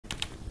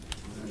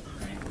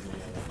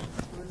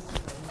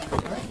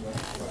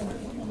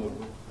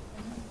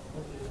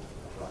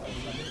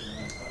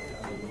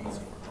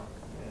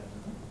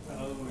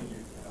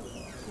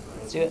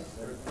let's do it.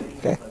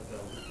 Okay.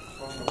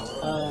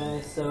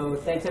 So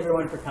thanks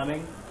everyone for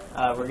coming.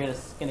 We're gonna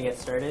get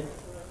started.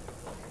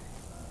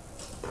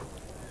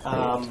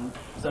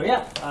 So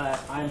yeah,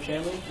 I'm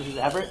Shanley. This is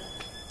Everett,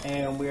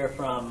 and we are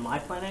from My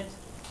Planet.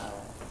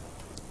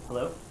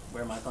 Hello,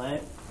 we're My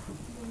Planet,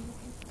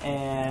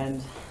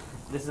 and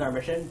this is our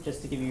mission.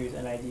 Just to give you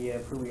an idea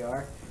of who we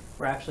are,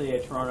 we're actually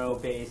a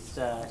Toronto-based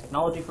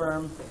technology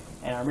firm,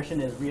 and our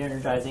mission is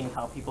re-energizing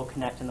how people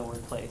connect in the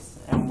workplace.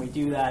 And we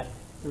do that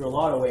through a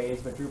lot of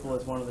ways, but Drupal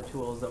is one of the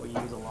tools that we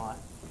use a lot.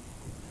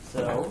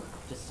 So,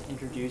 just to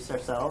introduce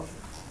ourselves,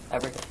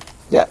 Everett.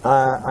 Yeah,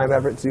 I'm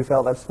Everett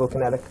Zufelt. I've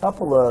spoken at a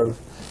couple of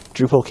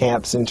Drupal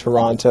camps in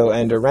Toronto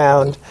and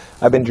around.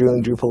 I've been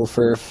doing Drupal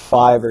for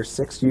 5 or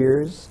 6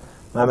 years.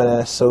 I'm an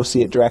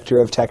associate director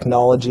of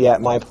technology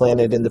at My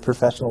Planet in the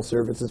professional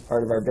services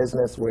part of our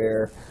business,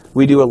 where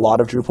we do a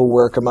lot of Drupal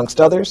work amongst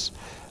others.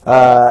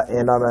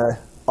 And I'm a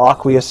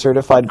Acquia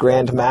certified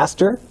Grand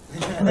Master,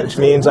 which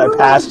means I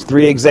passed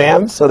 3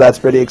 exams, so that's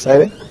pretty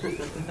exciting.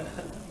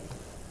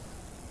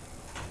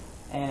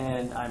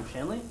 And I'm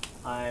Shanley.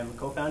 I'm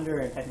co-founder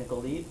and technical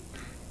lead,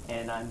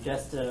 and I'm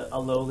just a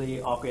lowly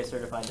Acquia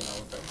certified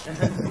developer.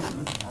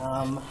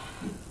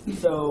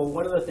 So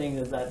one of the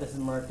things is that this is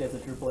marked as a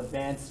Drupal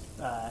advanced,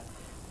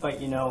 but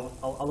you know,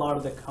 a lot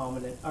of the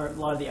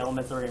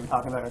elements that we're going to be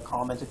talking about are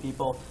common to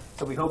people.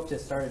 So we hope to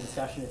start a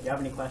discussion. If you have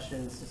any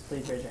questions, just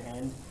please raise your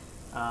hand,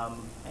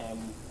 and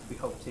we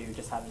hope to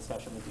just have a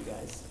discussion with you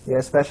guys. Yeah,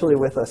 especially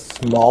with a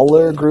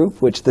smaller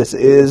group, which this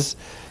is.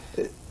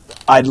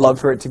 I'd love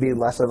for it to be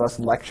less of us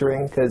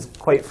lecturing, because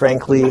quite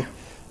frankly,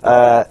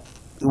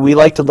 we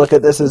like to look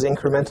at this as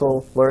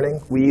incremental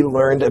learning. We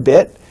learned a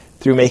bit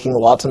through making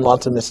lots and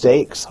lots of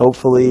mistakes.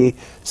 Hopefully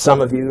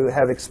some of you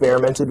have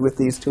experimented with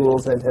these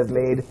tools and have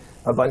made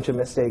a bunch of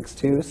mistakes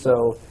too.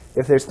 So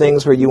if there's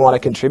things where you want to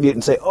contribute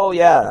and say, oh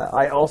yeah,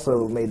 I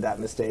also made that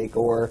mistake,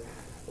 or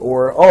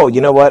oh, you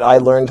know what, I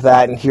learned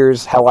that and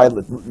here's how I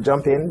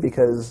jump in,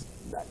 because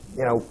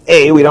you know,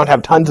 A, we don't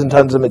have tons and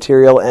tons of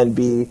material, and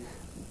B,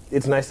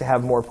 it's nice to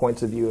have more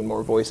points of view and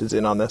more voices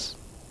in on this.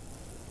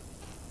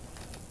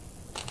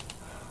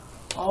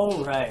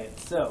 All right,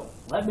 so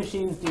let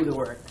machines do the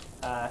work.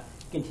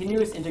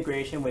 Continuous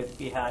integration with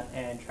Behat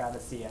and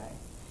TravisCI.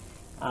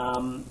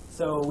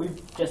 So we've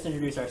just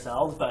introduced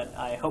ourselves, but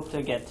I hope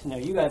to get to know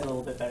you guys a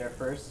little bit better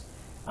first.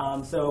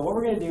 So what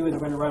we're going to do is we're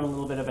going to run a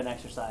little bit of an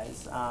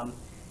exercise,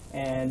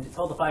 and it's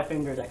called the 5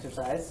 fingers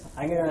exercise.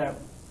 I'm going to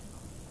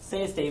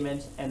say a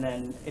statement, and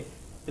then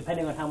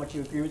depending on how much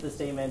you agree with the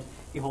statement,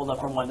 you hold up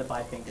from 1 to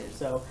 5 fingers.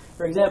 So,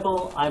 for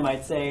example, I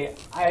might say,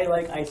 I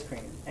like ice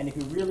cream. And if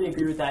you really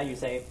agree with that, you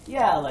say,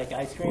 yeah, I like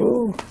ice cream.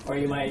 Ooh. Or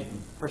you might,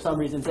 for some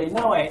reason, say,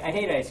 no, I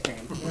hate ice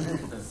cream.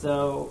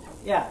 So,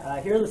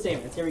 yeah, here are the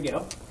statements. Here we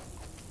go.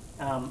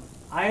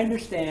 I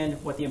understand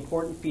what the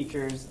important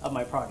features of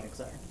my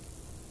projects are.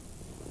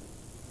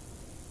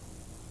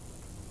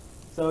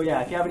 So,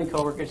 yeah, if you have any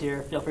coworkers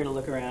here, feel free to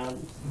look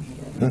around.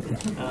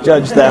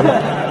 Judge them.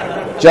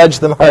 Judge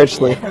them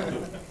harshly.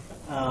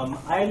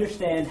 I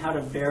understand how to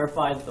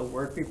verify that the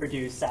work we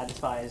produce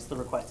satisfies the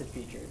requested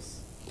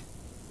features.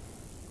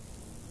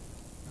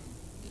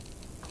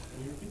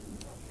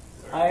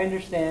 I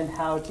understand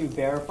how to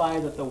verify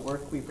that the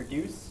work we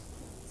produce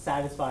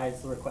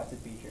satisfies the requested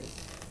features.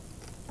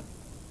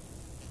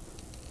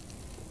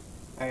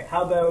 All right,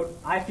 how about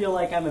I feel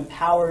like I'm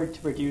empowered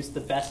to produce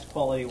the best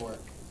quality work.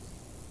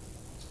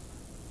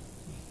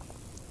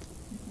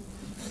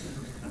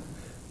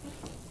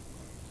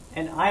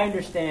 And I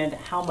understand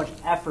how much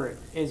effort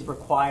is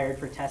required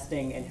for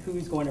testing and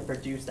who's going to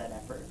produce that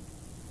effort.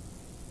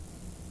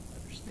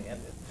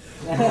 Understand it.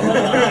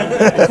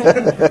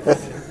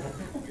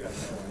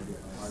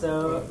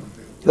 So,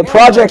 the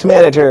project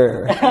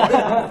manager.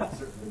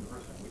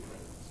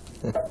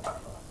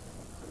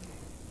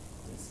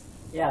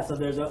 Yeah, so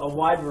there's a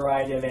wide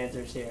variety of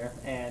answers here.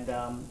 And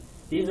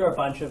these are a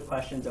bunch of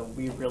questions that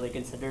we've really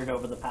considered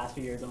over the past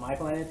few years on My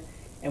Planet.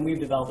 And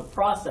we've developed a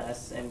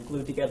process and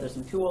glued together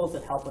some tools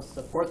that help us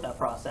support that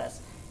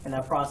process. And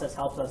that process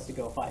helps us to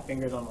go 5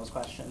 fingers on those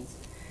questions.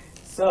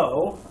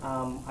 So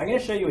I'm going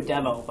to show you a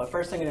demo. But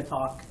first I'm going to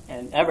talk,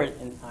 and Everett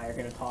and I are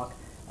going to talk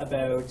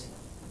about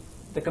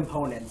the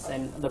components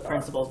and the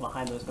principles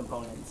behind those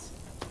components.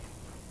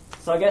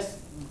 So I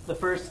guess the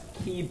first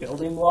key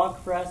building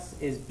block for us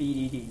is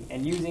BDD,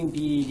 and using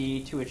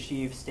BDD to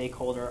achieve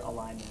stakeholder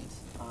alignment.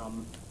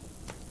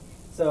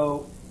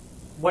 So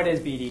what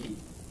is BDD?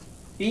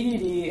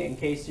 BDD, in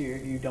case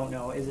you don't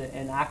know, is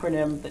an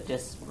acronym that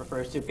just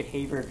refers to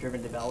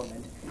behavior-driven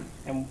development.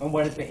 And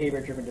what is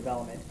behavior-driven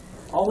development?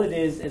 All it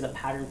is a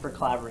pattern for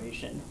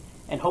collaboration.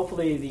 And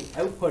hopefully the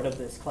output of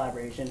this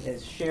collaboration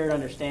is shared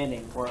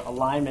understanding or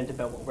alignment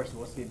about what we're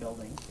supposed to be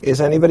building.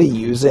 Is anybody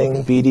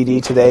using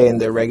BDD today in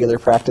their regular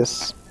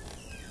practice?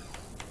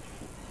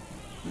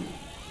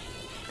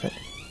 Okay.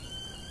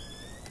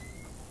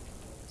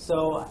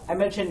 So I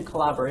mentioned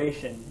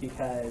collaboration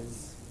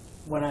because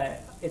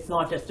it's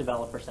not just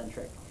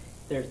developer-centric.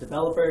 there's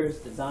developers,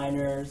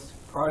 designers,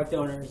 product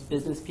owners,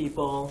 business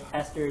people,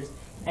 testers,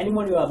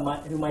 anyone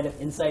who might have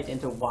insight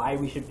into why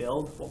we should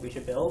build what we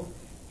should build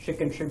should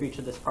contribute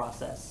to this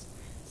process.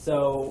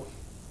 So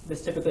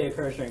this typically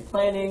occurs during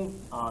planning,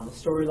 on the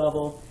story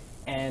level,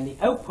 and the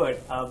output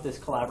of this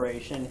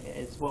collaboration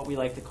is what we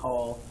like to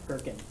call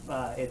Gherkin.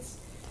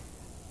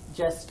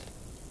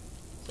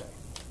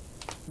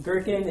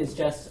 Gherkin is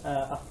just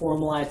a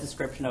formalized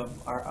description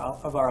of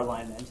our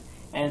alignment,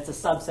 and it's a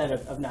subset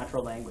of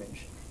natural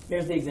language.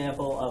 Here's the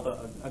example of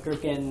a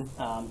Gherkin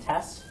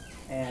test,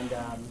 and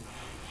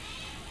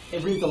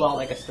it reads a lot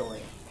like a story.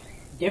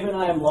 Given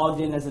I am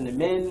logged in as an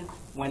admin,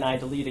 when I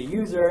delete a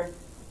user,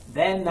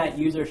 then that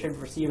user should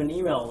receive an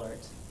email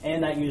alert,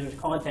 and that user's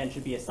content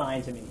should be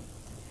assigned to me.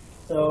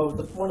 So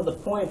one of the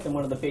points and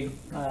one of the big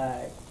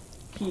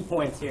key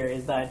points here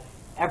is that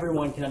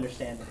everyone can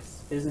understand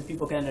this. Business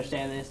people can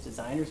understand this,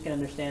 designers can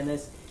understand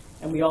this,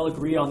 and we all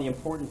agree on the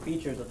important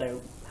features without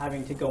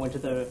having to go into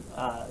the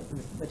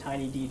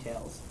tiny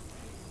details.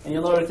 And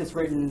you'll notice it's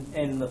written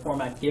in the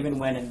format given,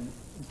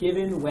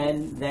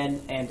 when,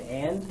 then,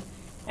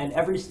 and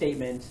every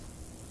statement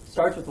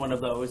starts with one of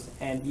those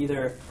and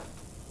either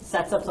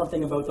sets up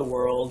something about the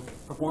world,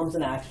 performs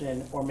an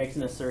action, or makes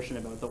an assertion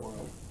about the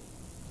world.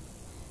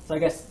 So I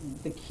guess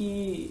the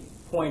key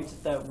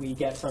point that we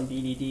get from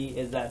BDD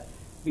is that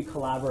we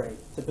collaborate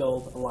to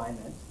build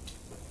alignment.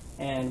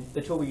 And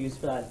the tool we use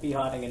for that is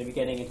Behat. I'm going to be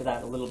getting into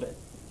that a little bit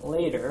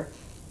later.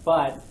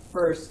 But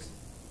first,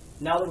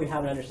 now that we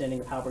have an understanding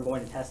of how we're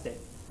going to test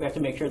it, we have to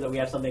make sure that we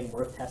have something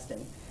worth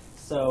testing.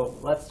 So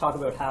let's talk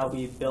about how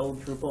we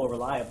build Drupal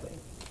reliably.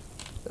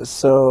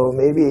 So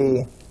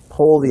maybe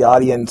poll the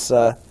audience.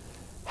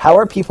 How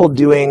are people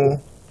building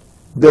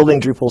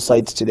Drupal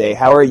sites today?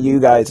 How are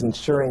you guys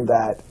ensuring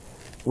that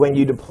when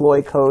you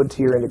deploy code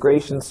to your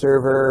integration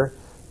server,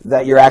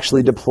 that you're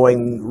actually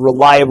deploying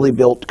reliably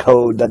built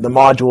code, that the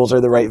modules are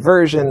the right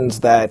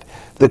versions, that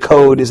the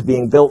code is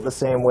being built the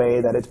same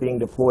way, that it's being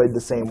deployed the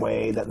same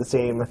way, that the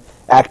same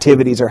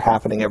activities are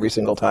happening every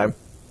single time?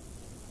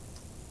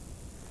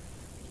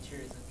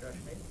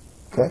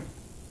 Okay.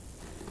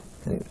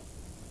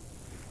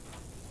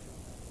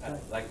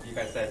 Like you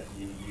guys said,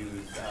 you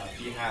use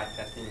Behat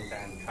testing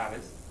and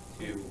Travis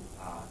to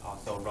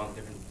also run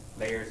different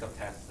layers of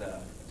tests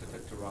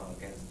to run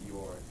against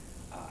your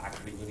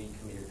actually unique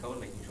committed code,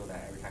 making sure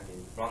that every time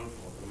it runs,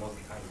 or for the most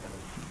of the time, it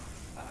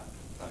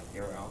doesn't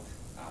error out.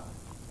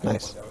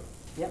 Nice.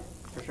 Yep,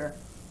 for sure.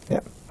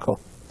 Yep, cool.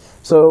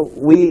 So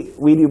we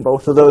do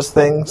both of those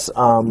things.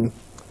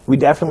 We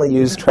definitely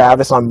use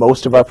Travis on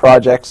most of our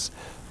projects,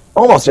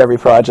 almost every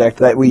project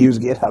that we use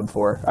GitHub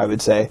for, I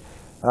would say.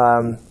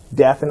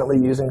 Definitely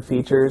using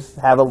features,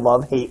 have a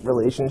love-hate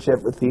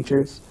relationship with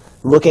features.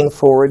 Looking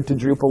forward to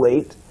Drupal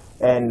 8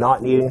 and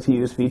not needing to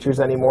use features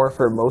anymore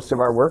for most of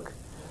our work.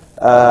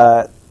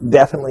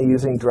 Definitely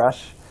using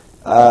Drush.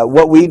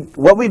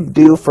 What we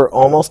do for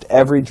almost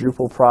every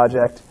Drupal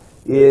project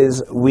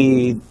is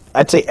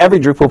I'd say every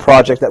Drupal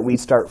project that we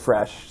start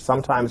fresh.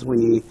 Sometimes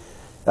we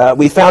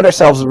found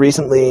ourselves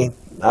recently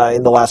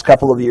in the last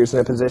couple of years in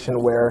a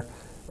position where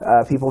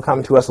people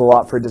come to us a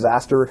lot for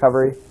disaster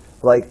recovery.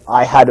 Like,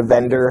 I had a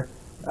vendor,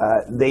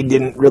 they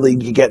didn't really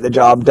get the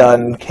job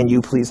done, can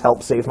you please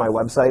help save my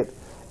website?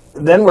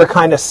 Then we're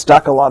kind of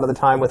stuck a lot of the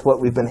time with what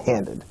we've been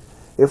handed.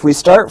 If we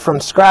start from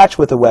scratch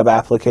with a web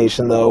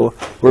application, though,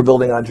 we're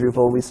building on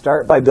Drupal, we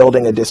start by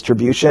building a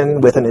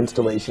distribution with an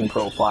installation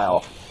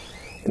profile.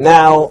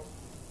 Now,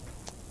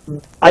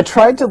 I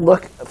tried to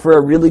look for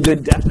a really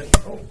good definition.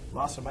 Oh,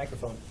 lost a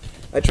microphone.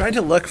 I tried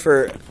to look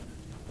for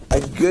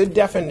a good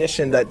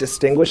definition that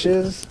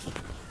distinguishes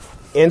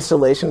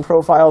installation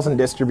profiles and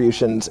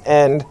distributions,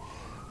 and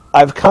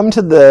I've come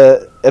to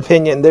the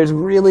opinion there's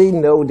really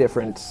no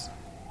difference.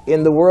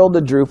 In the world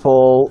of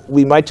Drupal,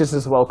 we might just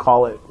as well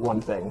call it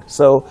one thing.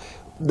 So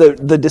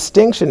the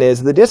distinction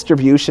is the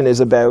distribution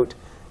is about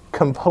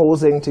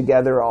composing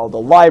together all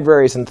the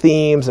libraries and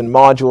themes and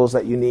modules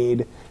that you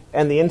need,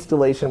 and the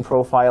installation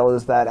profile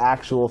is that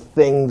actual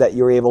thing that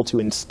you're able to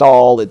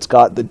install. It's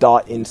got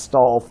the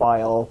 .install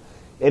file,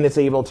 and it's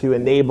able to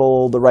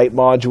enable the right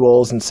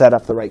modules and set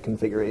up the right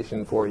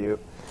configuration for you.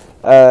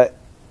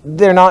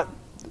 They're not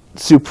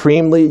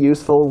supremely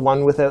useful,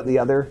 one without the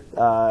other.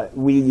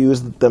 We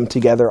use them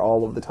together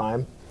all of the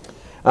time.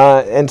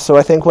 And so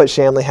I think what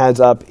Shanley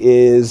has up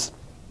is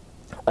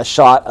a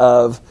shot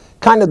of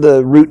kind of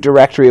the root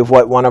directory of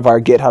what one of our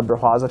GitHub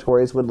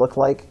repositories would look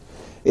like.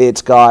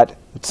 It's got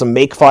some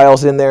make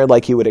files in there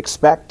like you would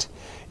expect.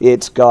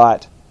 It's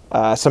got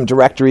some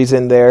directories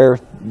in there.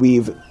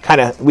 We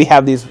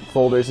have these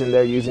folders in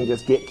there using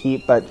just git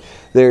keep, but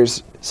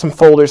there's some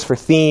folders for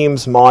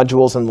themes,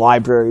 modules, and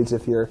libraries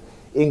if you're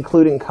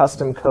including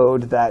custom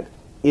code that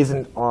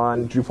isn't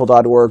on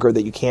Drupal.org or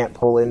that you can't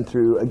pull in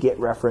through a Git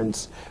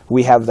reference.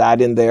 We have that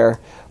in there.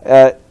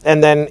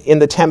 And then in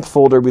the temp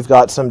folder, we've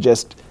got some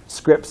just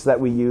scripts that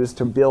we use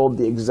to build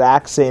the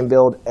exact same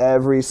build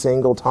every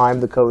single time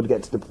the code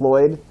gets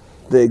deployed.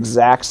 The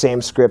exact same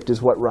script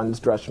is what runs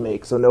drush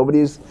make. So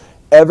nobody's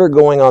ever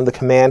going on the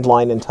command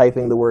line and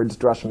typing the words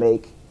drush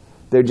make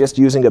They're just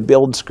using a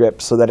build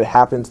script so that it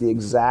happens the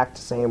exact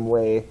same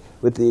way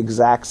with the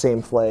exact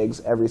same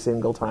flags every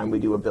single time we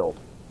do a build.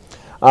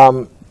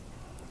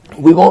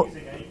 We won't.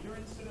 Using Ada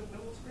instead of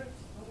build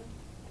scripts?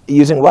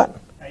 Using what?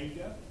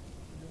 Ada?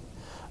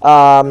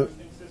 Um,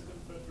 Hosting system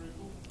for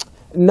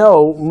Drupal?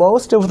 No,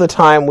 most of the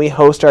time we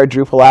host our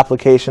Drupal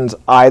applications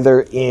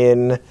either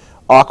in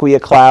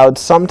Acquia Cloud,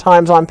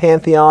 sometimes on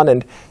Pantheon,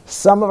 and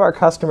some of our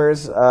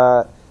customers,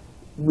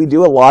 we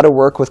do a lot of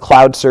work with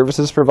cloud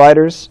services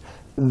providers.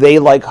 They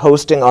like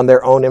hosting on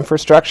their own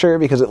infrastructure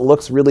because it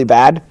looks really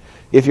bad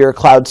if you're a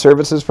cloud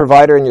services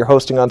provider and you're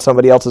hosting on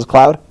somebody else's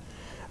cloud.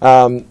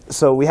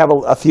 So we have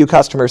a few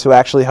customers who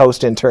actually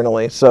host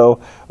internally. So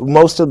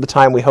most of the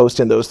time we host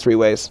in those three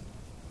ways.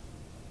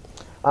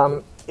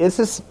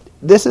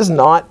 This is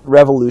not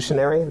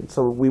revolutionary,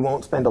 so we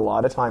won't spend a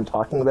lot of time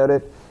talking about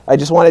it. I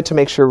just wanted to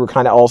make sure we're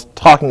kind of all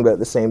talking about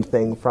the same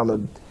thing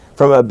from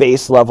a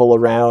base level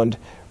around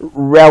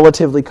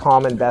relatively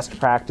common best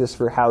practice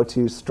for how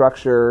to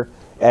structure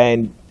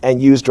and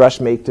use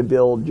drushmake to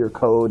build your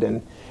code.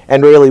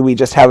 And really, we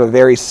just have a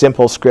very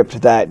simple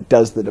script that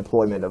does the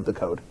deployment of the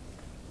code.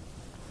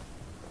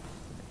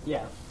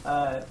 Yeah.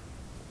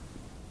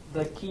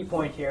 The key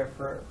point here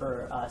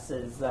for us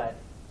is that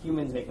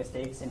humans make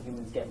mistakes and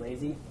humans get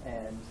lazy,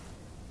 and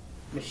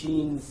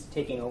machines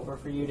taking over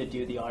for you to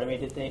do the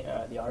automated thing,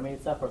 the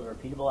automated stuff or the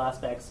repeatable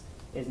aspects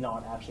is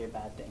not actually a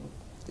bad thing.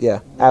 Yeah.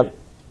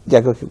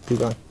 Keep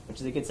going.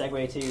 Which is a good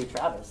segue to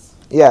Travis.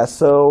 Yeah.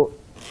 So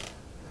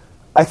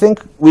I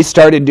think we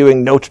started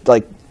doing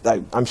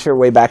I'm sure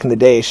way back in the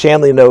day.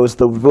 Shanley knows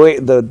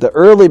the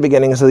early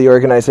beginnings of the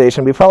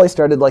organization. We probably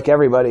started like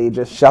everybody,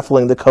 just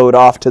shuffling the code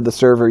off to the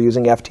server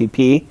using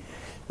FTP.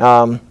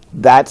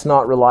 That's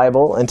not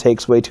reliable and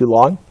takes way too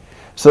long.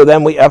 So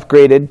then we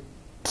upgraded,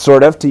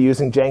 sort of, to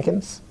using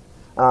Jenkins.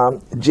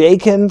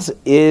 Jenkins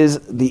is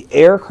the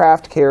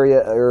aircraft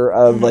carrier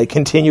of like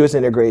continuous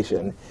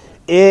integration.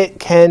 It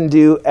can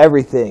do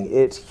everything.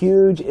 It's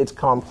huge, it's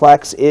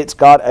complex, it's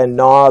got a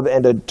knob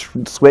and a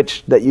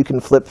switch that you can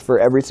flip for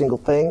every single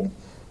thing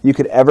you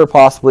could ever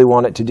possibly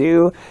want it to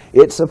do.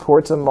 It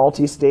supports a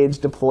multi-stage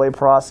deploy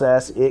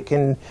process. It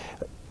can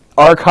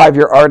archive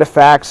your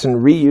artifacts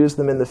and reuse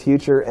them in the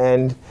future.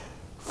 And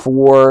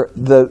for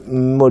the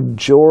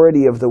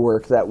majority of the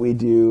work that we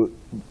do,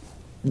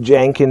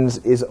 Jenkins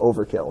is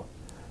overkill.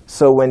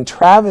 So when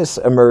Travis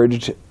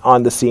emerged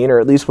on the scene, or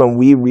at least when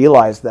we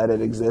realized that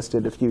it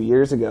existed a few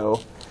years ago,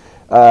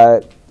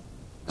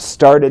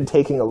 started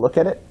taking a look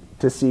at it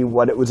to see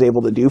what it was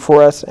able to do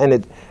for us.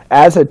 And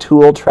as a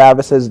tool,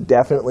 Travis has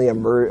definitely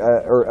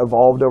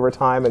evolved over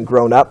time and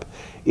grown up.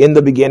 In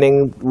the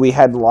beginning, we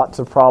had lots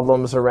of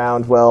problems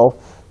around, well,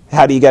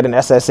 how do you get an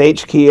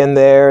SSH key in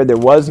there? There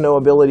was no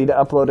ability to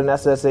upload an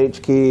SSH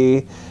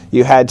key.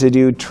 You had to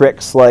do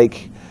tricks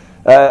like,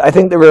 I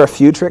think there were a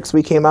few tricks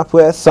we came up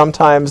with.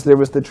 Sometimes there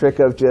was the trick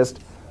of just,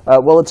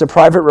 well, it's a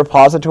private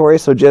repository,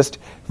 so just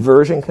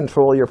version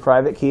control your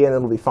private key and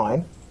it'll be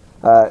fine.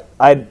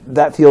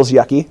 That feels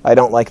yucky. I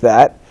don't like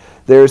that.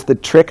 There's the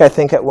trick, I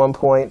think, at one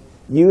point,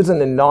 use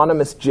an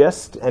anonymous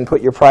gist and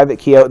put your private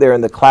key out there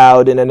in the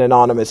cloud in an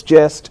anonymous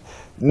gist.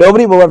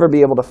 Nobody will ever be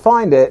able to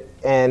find it,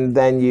 and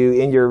then you,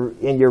 in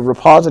your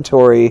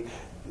repository,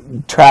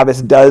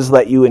 Travis does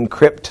let you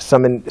encrypt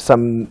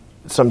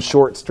some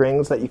short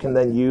strings that you can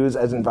then use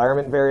as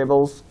environment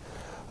variables.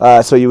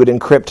 So you would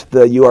encrypt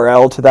the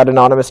URL to that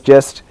anonymous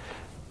gist.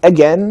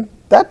 Again,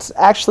 that's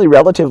actually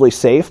relatively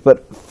safe,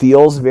 but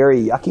feels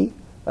very yucky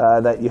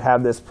that you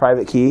have this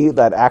private key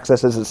that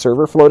accesses a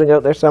server floating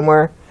out there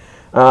somewhere.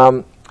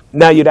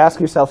 Now you'd ask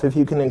yourself, if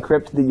you can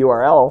encrypt the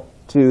URL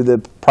to the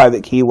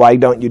private key, why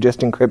don't you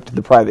just encrypt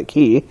the private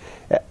key?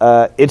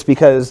 It's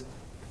because,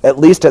 at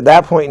least at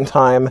that point in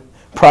time,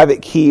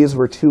 private keys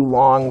were too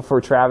long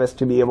for Travis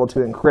to be able to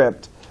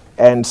encrypt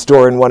and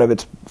store in one of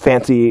its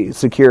fancy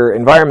secure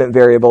environment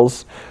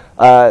variables.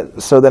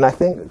 So then I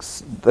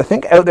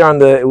think out there on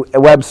the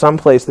web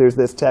someplace there's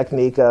this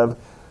technique of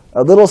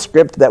a little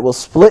script that will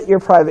split your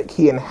private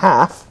key in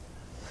half.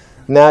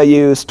 Now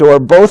you store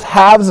both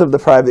halves of the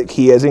private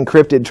key as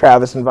encrypted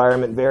Travis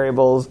environment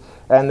variables,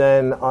 and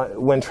then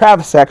when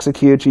Travis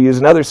executes, you use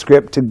another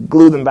script to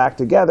glue them back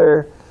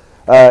together.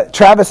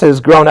 Travis has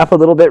grown up a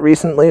little bit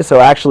recently, so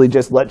actually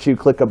just lets you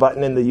click a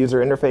button in the user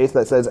interface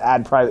that says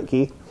add private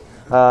key.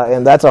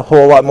 And that's a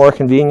whole lot more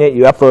convenient.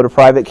 You upload a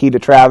private key to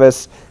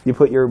Travis, you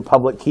put your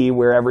public key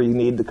wherever you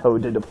need the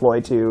code to deploy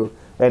to,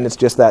 and it's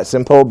just that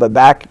simple. But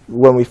back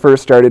when we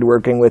first started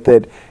working with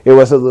it, it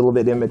was a little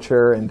bit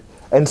immature.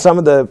 And some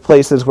of the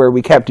places where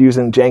we kept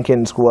using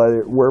Jenkins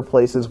were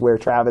places where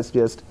Travis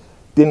just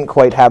didn't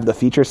quite have the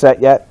feature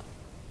set yet.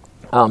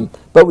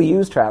 But we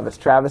use Travis.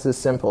 Travis is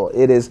simple.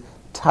 It is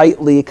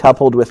tightly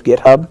coupled with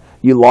GitHub.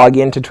 You log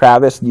into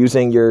Travis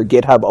using your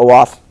GitHub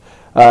OAuth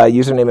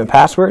username and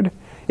password.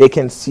 It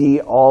can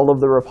see all of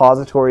the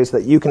repositories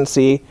that you can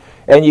see,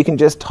 and you can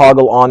just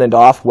toggle on and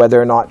off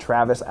whether or not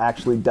Travis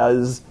actually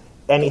does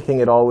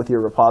anything at all with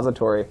your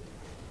repository.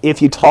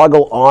 If you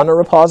toggle on a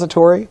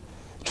repository,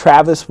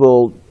 Travis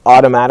will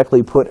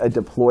automatically put a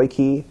deploy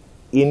key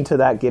into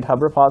that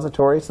GitHub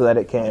repository so that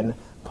it can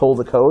pull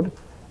the code,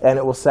 and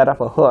it will set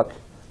up a hook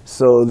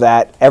so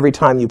that every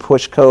time you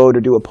push code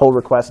or do a pull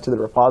request to the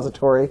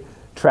repository,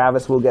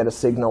 Travis will get a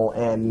signal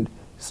and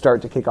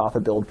start to kick off a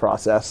build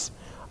process.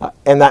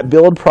 And that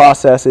build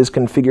process is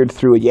configured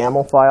through a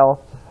YAML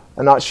file.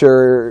 I'm not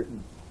sure,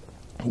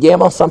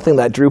 YAML is something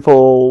that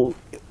Drupal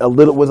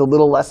was a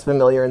little less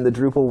familiar in the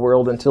Drupal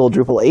world until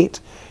Drupal 8.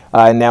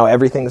 And now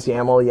everything's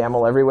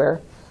YAML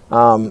everywhere.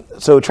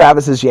 So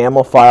Travis's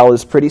YAML file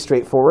is pretty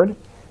straightforward.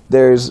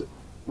 There's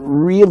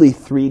really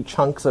 3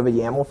 chunks of a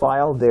YAML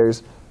file.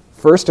 There's,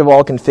 first of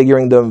all,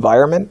 configuring the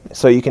environment.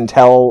 So you can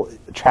tell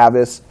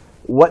Travis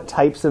what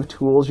types of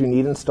tools you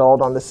need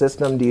installed on the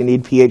system. Do you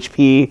need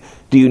PHP?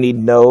 Do you need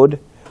Node?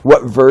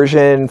 What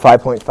version,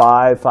 5.5,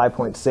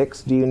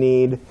 5.6 do you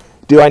need?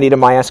 Do I need a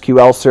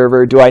MySQL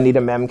server? Do I need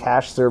a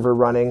Memcache server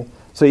running?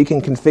 So you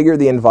can configure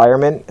the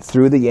environment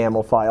through the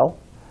YAML file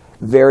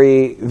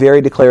very,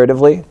 very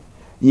declaratively.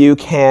 You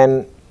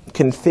can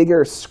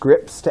configure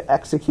scripts to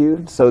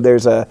execute. So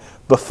there's a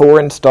before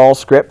install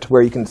script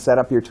where you can set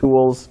up your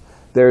tools.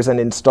 There's an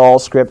install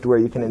script where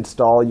you can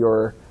install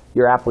your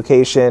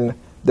application.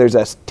 There's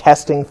a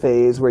testing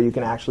phase where you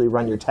can actually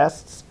run your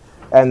tests.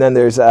 And then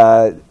there's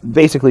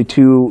basically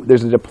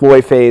there's a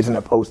deploy phase and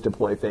a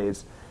post-deploy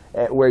phase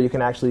where you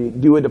can actually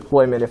do a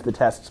deployment if the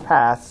tests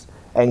pass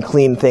and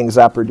clean things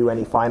up or do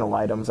any final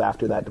items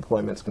after that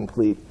deployment's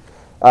complete.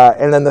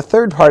 And then the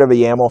third part of a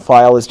YAML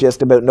file is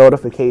just about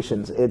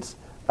notifications. It's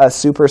a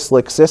super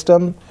slick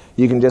system.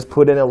 You can just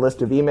put in a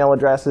list of email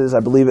addresses. I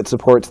believe it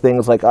supports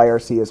things like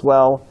IRC as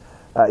well.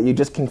 You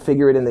just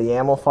configure it in the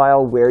YAML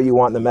file where you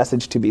want the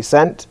message to be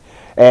sent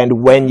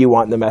and when you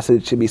want the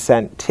message to be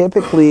sent.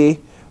 Typically,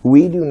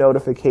 we do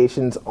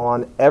notifications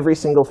on every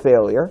single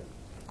failure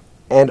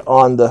and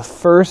on the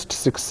first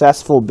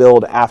successful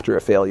build after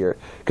a failure.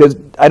 Because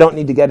I don't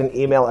need to get an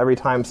email every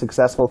time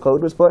successful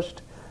code was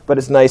pushed, but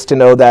it's nice to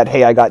know that,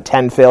 hey, I got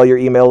 10 failure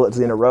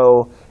emails in a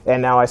row,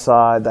 and now I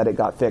saw that it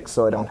got fixed,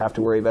 so I don't have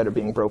to worry about it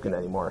being broken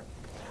anymore.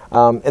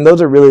 And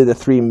those are really the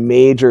 3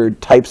 major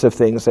types of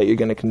things that you're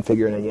going to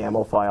configure in a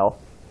YAML file.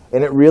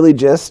 And it really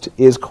just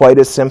is quite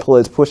as simple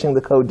as pushing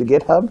the code to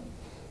GitHub.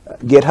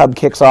 GitHub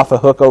kicks off a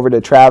hook over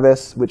to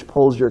Travis, which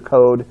pulls your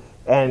code,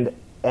 and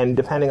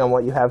depending on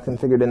what you have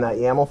configured in that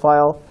YAML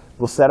file,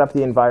 will set up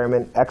the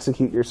environment,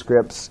 execute your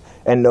scripts,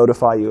 and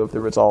notify you of the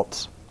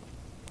results.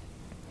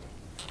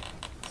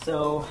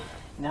 So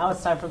now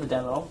it's time for the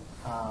demo.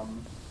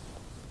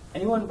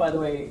 Anyone, by the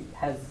way,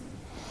 has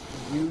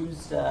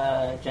used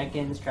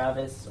Jenkins,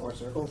 Travis, or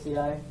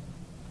CircleCI,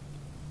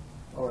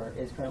 or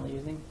is currently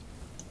using?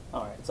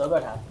 All right, so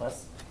about half of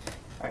us.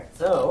 All right,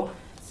 so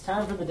it's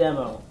time for the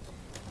demo.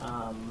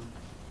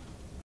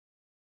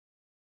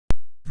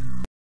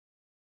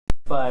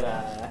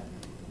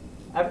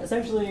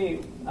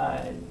 Essentially,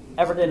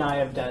 Everett and I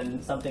have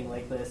done something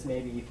like this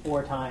maybe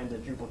 4 times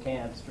at Drupal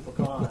camps,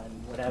 DrupalCon,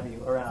 what have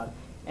you, around.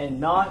 And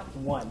not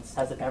once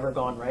has it ever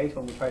gone right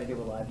when we try to do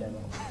a live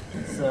demo.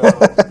 So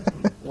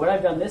what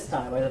I've done this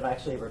time is I've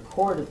actually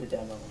recorded the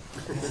demo.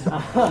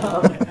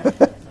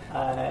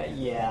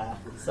 Yeah,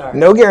 sorry.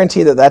 No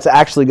guarantee that that's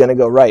actually going to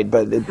go right,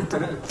 but it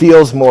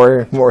feels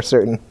more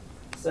certain.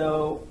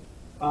 So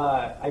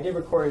I did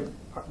record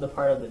the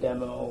part of the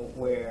demo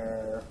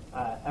where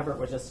Everett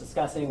was just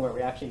discussing where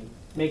we actually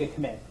make a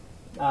commit.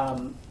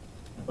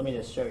 Let me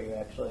just show you,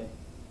 actually.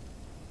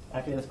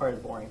 Actually, this part is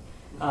boring.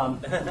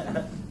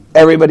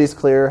 Everybody's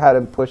clear how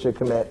to push a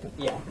commit?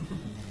 Yeah.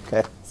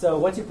 Okay. So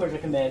once you push a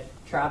commit,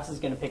 Travis is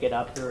going to pick it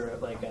up through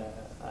like a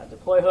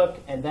deploy hook,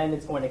 and then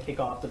it's going to kick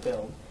off the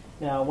build.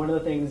 Now, one of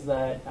the things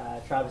that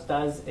Travis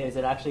does is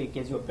it actually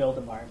gives you a build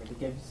environment. It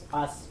gives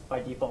us,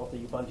 by default, the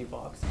Ubuntu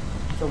box.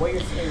 So what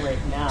you're seeing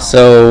right now...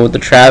 So the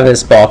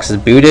Travis box is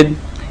booted,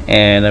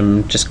 and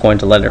I'm just going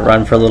to let it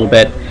run for a little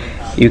bit.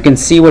 You can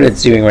see what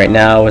it's doing right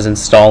now is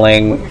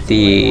installing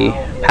the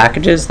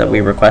packages that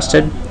we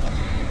requested.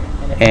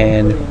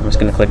 And I'm just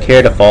going to click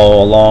here to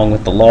follow along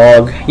with the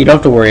log. You don't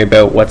have to worry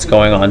about what's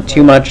going on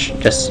too much,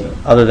 just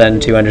other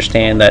than to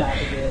understand that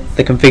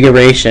the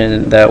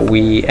configuration that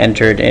we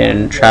entered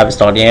in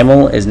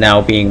travis.yaml is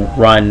now being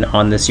run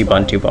on this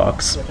Ubuntu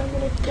box.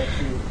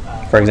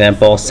 For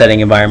example,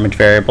 setting environment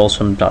variables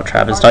from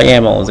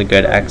 .travis.yaml is a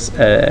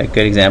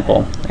good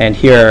example. And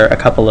here are a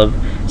couple of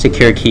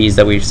secure keys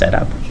that we've set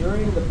up.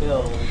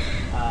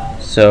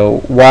 So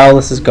while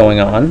this is going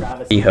on,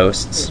 the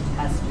hosts.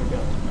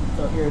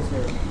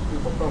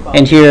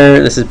 And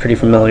here, this is pretty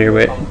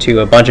familiar to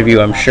a bunch of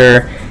you, I'm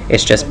sure.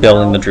 It's just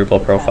building the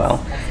Drupal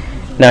profile.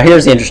 Now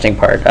here's the interesting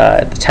part.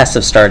 The tests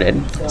have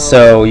started.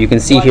 So you can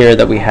see here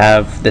that we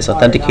have this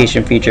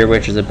authentication feature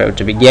which is about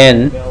to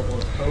begin.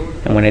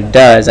 And when it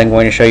does, I'm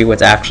going to show you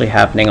what's actually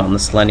happening on the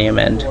Selenium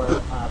end.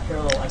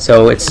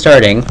 So it's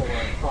starting,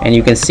 and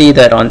you can see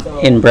that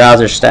in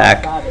Browser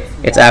Stack,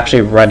 it's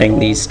actually running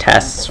these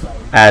tests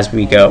as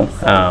we go.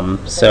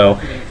 So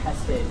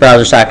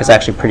Browser Stack is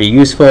actually pretty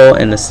useful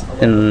in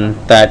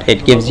that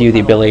it gives you the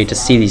ability to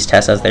see these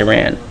tests as they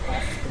ran.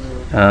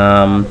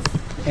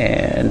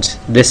 And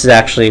this is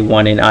actually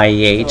one in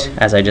IE8,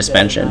 as I just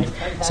mentioned.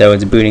 So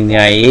it's booting the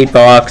IE8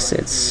 box,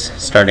 it's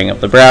starting up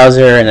the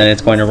browser, and then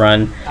it's going to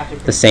run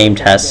the same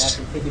test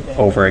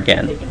over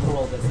again. Take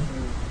control of this if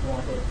you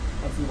want it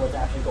and see what's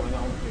actually going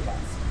on with your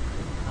test.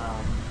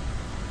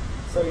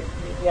 So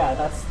yeah,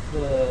 that's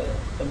the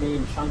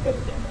main chunk of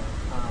the demo.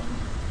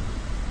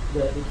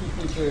 The key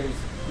features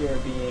here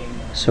being...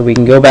 So we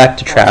can go back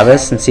to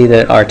Travis and see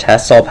that our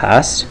tests all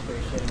passed.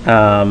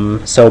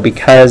 So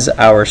because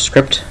our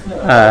script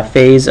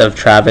phase of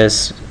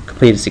Travis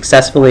completed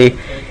successfully,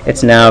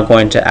 it's now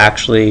going to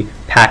actually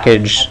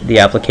package the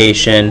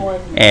application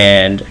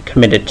and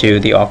commit it to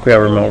the Acquia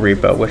remote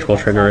repo, which will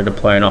trigger a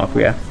deploy in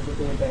Acquia.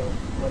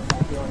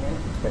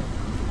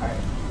 Alright,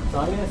 so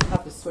I'm going to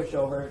have to switch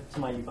over to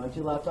my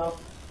Ubuntu laptop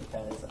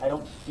because I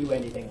don't do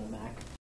anything on